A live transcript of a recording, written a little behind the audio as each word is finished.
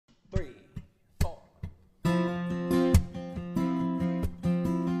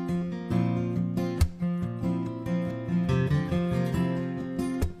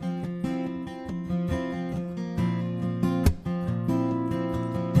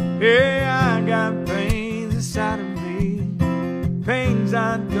Yeah, I got pains inside of me, pains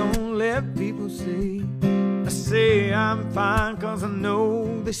I don't let people see. I say I'm fine 'cause I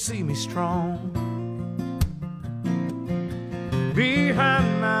know they see me strong.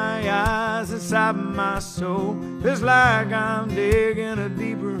 Behind my eyes, inside my soul, it's like I'm digging a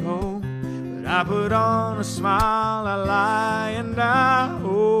deeper hole. But I put on a smile, I lie, and I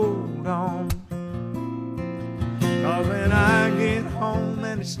hold on. 'Cause when I get home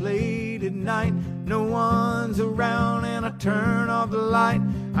and it's late at night, no one's around and I turn off the light,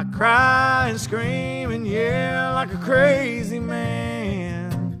 I cry and scream and yell like a crazy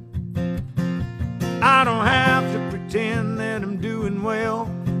man. I don't have to pretend that I'm doing well.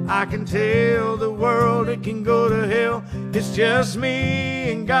 I can tell the world it can go to hell. It's just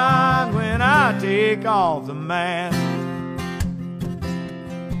me and God when I take off the mask.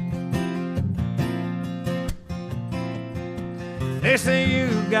 They say you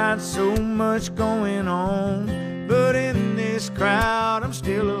got so much going on, but in this crowd I'm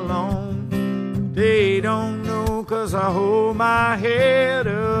still alone. They don't know 'cause I hold my head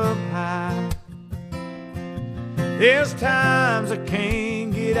up high. There's times I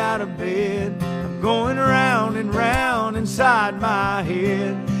can't get out of bed, I'm going round and round inside my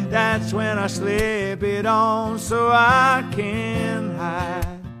head. That's when I slip it on so I can hide.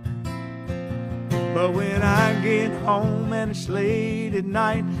 But when I get home and it's late at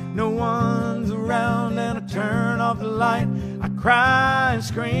night, no one's around and I turn off the light, I cry and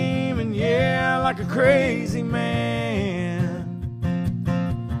scream and yell like a crazy man.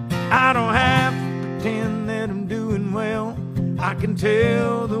 I don't have to pretend that I'm doing well. I can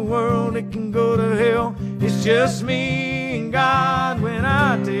tell the world it can go to hell. It's just me and God when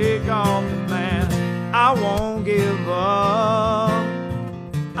I take off the mask. I won't give up,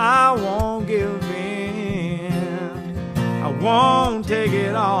 I won't give in, I won't take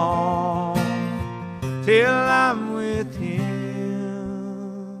it all till I'm with Him.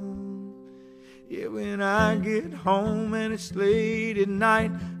 Yeah, when I get home and it's late at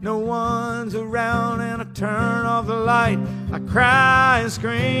night, no one's around and I turn off the light, I cry and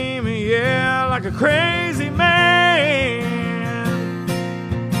scream and yell like a crazy man.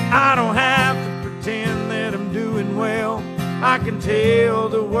 I don't have to pretend that I'm doing well. I can tell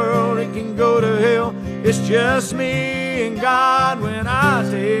the world it can go to hell. It's just me and God when I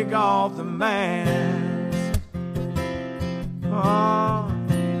take off the mask. Oh,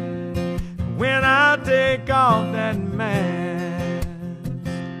 when I take off that mask.